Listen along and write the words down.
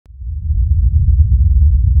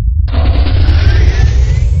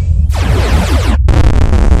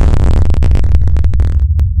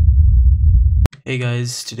Hey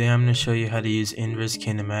guys, today I'm going to show you how to use inverse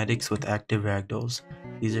kinematics with active ragdolls.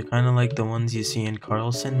 These are kind of like the ones you see in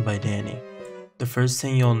Karlson by Dani. The first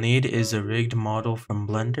thing you'll need is a rigged model from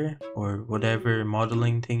Blender or whatever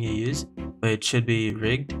modeling thing you use, but it should be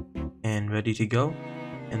rigged and ready to go.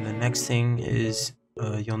 And the next thing is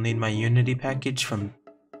you'll need my Unity package from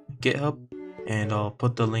GitHub, and I'll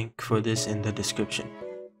put the link for this in the description.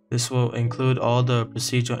 This will include all the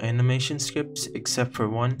procedural animation scripts except for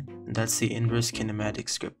one, and that's the inverse kinematic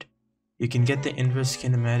script. You can get the inverse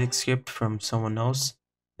kinematic script from someone else.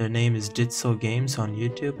 Their name is Ditzel Games on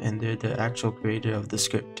YouTube, and they're the actual creator of the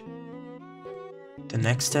script. The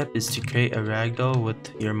next step is to create a ragdoll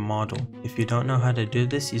with your model. If you don't know how to do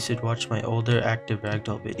this, you should watch my older active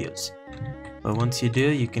ragdoll videos. But once you do,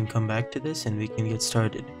 you can come back to this and we can get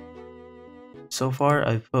started. So far,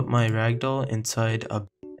 I've put my ragdoll inside a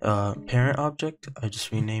parent object. I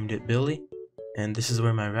just renamed it Billy, and this is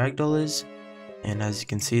where my ragdoll is. And as you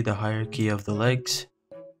can see, the hierarchy of the legs,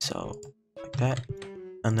 so like that.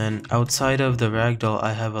 And then outside of the ragdoll,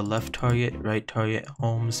 I have a left target, right target,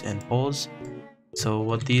 homes, and poles. So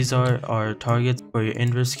what these are targets for your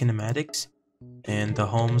inverse kinematics, and the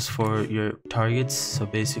homes for your targets. So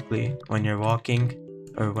basically, when you're walking,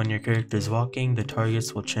 or when your character is walking, the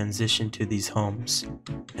targets will transition to these homes,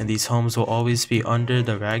 and these homes will always be under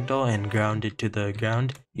the ragdoll and grounded to the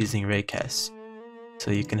ground using raycasts.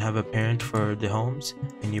 So you can have a parent for the homes,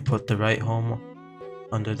 and you put the right home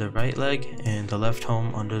under the right leg and the left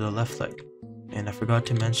home under the left leg. And I forgot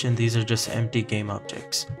to mention, these are just empty game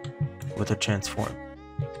objects with a transform.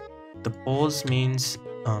 The poles means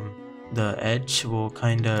the edge will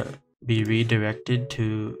kind of be redirected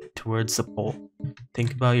towards the pole.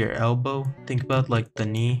 Think about your elbow, think about like the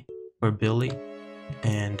knee for Billy,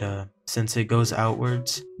 and since it goes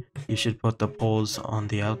outwards, you should put the poles on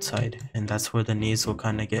the outside, and that's where the knees will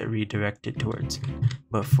kind of get redirected towards.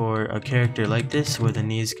 But for a character like this, where the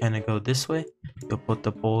knees kind of go this way, you'll put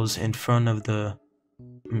the poles in front of the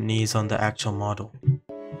knees on the actual model.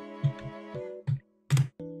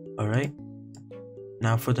 Alright,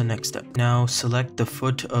 now for the next step. Now select the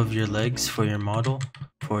foot of your legs for your model.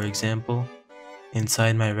 For example,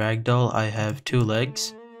 inside my ragdoll I have two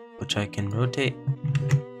legs, which I can rotate,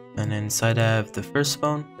 and inside I have the first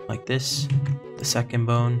bone, like this, the second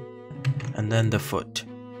bone, and then the foot.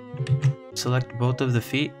 Select both of the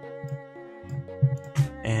feet,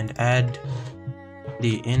 and add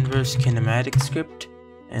the inverse kinematic script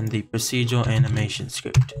and the procedural animation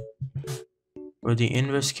script. For the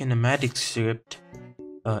inverse kinematic script,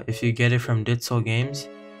 if you get it from Ditzel Games,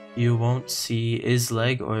 you won't see is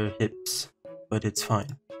leg or hips, but it's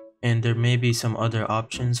fine. And there may be some other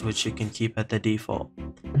options which you can keep at the default.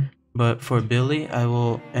 But for Billy, I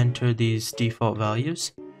will enter these default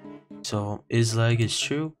values. So is leg is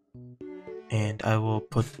true, and I will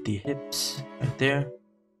put the hips right there,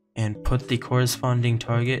 and put the corresponding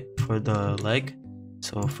target for the leg.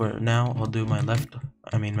 So for now, I'll do my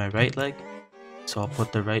right leg. So I'll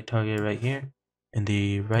put the right target right here, and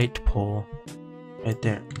the right pole right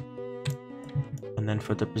there. And then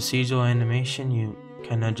for the procedural animation, you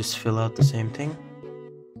kind of just fill out the same thing.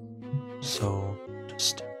 So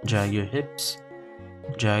just drag your hips,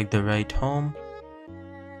 drag the right home,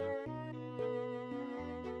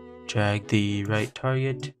 drag the right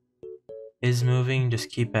target. Is moving, just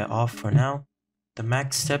keep it off for now. The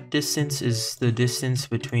max step distance is the distance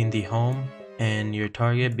between the home and your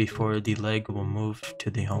target before the leg will move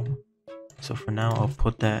to the home. So for now, I'll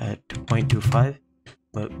put that at 0.25,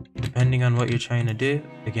 but depending on what you're trying to do,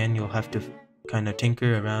 again, you'll have to kind of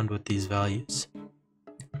tinker around with these values.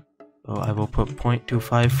 So I will put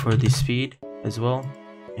 0.25 for the speed as well,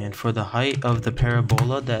 and for the height of the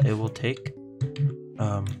parabola that it will take.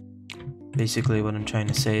 Basically what I'm trying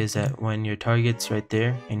to say is that when your target's right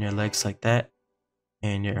there, and your leg's like that,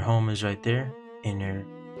 and your home is right there, and your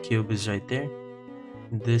cube is right there,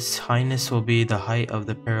 this highness will be the height of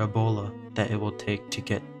the parabola that it will take to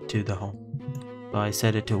get to the home. So I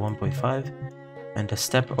set it to 1.5, and the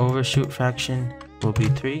step overshoot fraction will be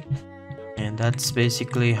 3, and that's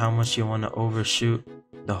basically how much you want to overshoot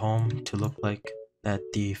the home to look like that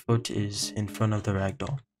the foot is in front of the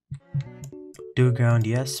ragdoll. Do ground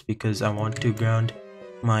yes, because I want to ground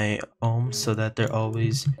my homes so that they're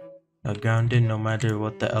always grounded no matter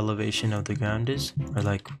what the elevation of the ground is, or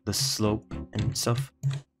like the slope and stuff.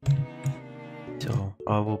 So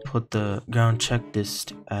I will put the ground check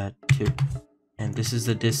dist at 2, and this is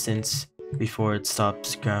the distance before it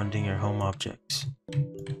stops grounding your home objects.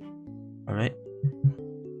 Alright,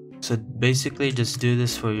 so basically just do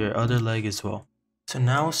this for your other leg as well. So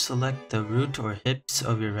now select the root or hips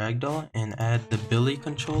of your ragdoll and add the Billy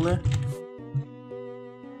controller.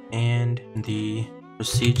 and the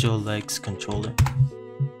procedural legs controller.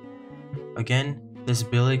 Again, this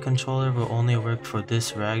Billy controller will only work for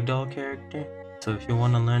this ragdoll character, so if you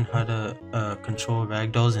want to learn how to control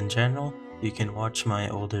ragdolls in general, you can watch my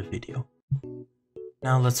older video.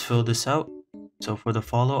 Now let's fill this out. So for the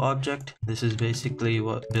follow object, this is basically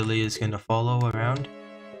what Billy is going to follow around.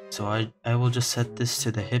 So I will just set this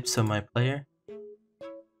to the hips of my player,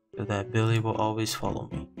 so that Billy will always follow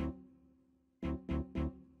me.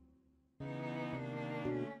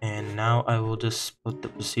 And now I will just put the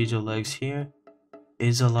procedural legs here.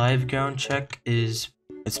 Is a live ground check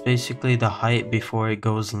it's basically the height before it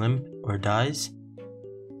goes limp or dies.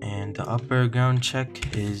 And the upper ground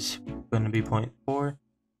check is going to be 0.4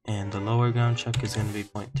 and the lower ground check is going to be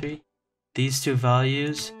 0.3. These two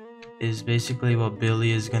values is basically what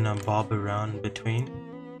Billy is going to bob around between.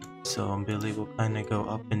 So Billy will kind of go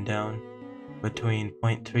up and down between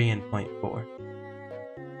 0.3 and 0.4.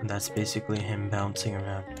 And that's basically him bouncing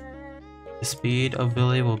around. The speed of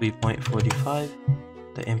Billy will be 0.45.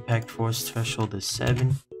 The impact force threshold is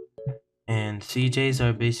 7. And CJs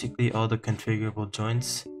are basically all the configurable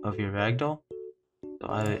joints of your ragdoll. So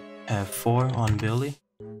I have 4 on Billy.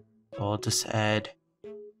 So I'll just add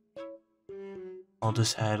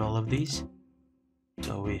all of these.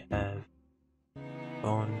 So we have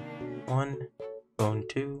bone 1, bone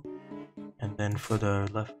 2, and then for the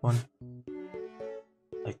left one,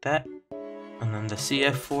 like that. And then the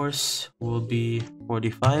CF force will be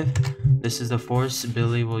 45. This is the force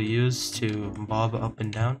Billy will use to bob up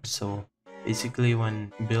and down. So basically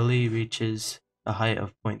when Billy reaches a height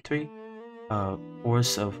of 0.3,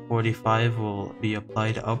 force of 45 will be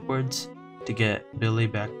applied upwards to get Billy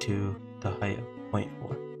back to the height of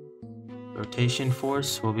 0.4. Rotation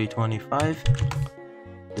force will be 25.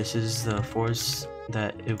 This is the force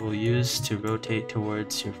that it will use to rotate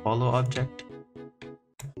towards your follow object.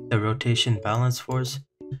 The rotation balance force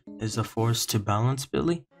is the force to balance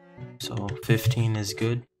Billy, so 15 is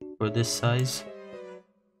good for this size.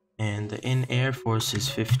 And the in-air force is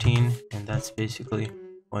 15, and that's basically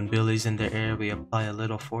when Billy's in the air we apply a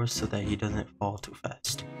little force so that he doesn't fall too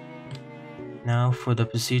fast. Now for the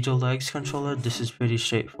procedural legs controller, this is pretty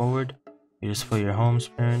straightforward. You just put your home's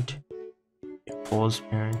parent, your pole's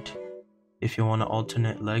parent. If you want to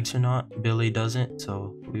alternate legs or not, Billy doesn't,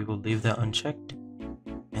 so we will leave that unchecked.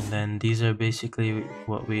 And then these are basically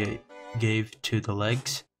what we gave to the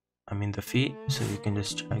legs, the feet, so you can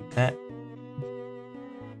just drag that.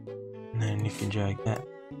 And then you can drag that.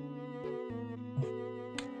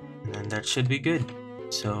 And then that should be good.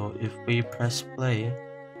 So if we press play...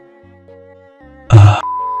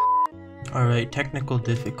 Alright, technical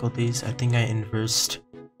difficulties. I think I inversed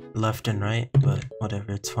left and right, but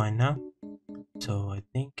whatever, it's fine now. So I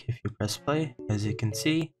think if you press play, as you can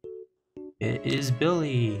see, it is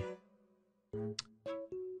Billy.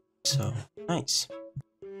 So, nice.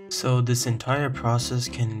 So this entire process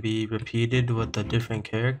can be repeated with a different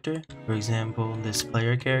character. For example, this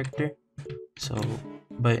player character.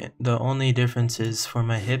 But the only difference is for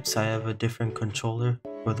my hips, I have a different controller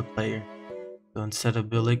for the player. So instead of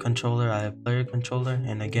Billy controller, I have player controller.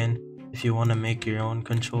 And again, if you want to make your own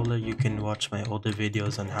controller, you can watch my older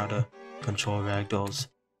videos on how to control ragdolls.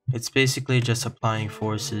 It's basically just applying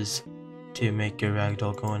forces to make your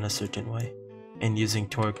ragdoll go in a certain way and using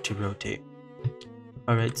torque to rotate.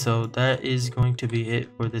 Alright, so that is going to be it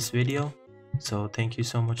for this video. So thank you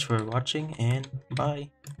so much for watching and bye.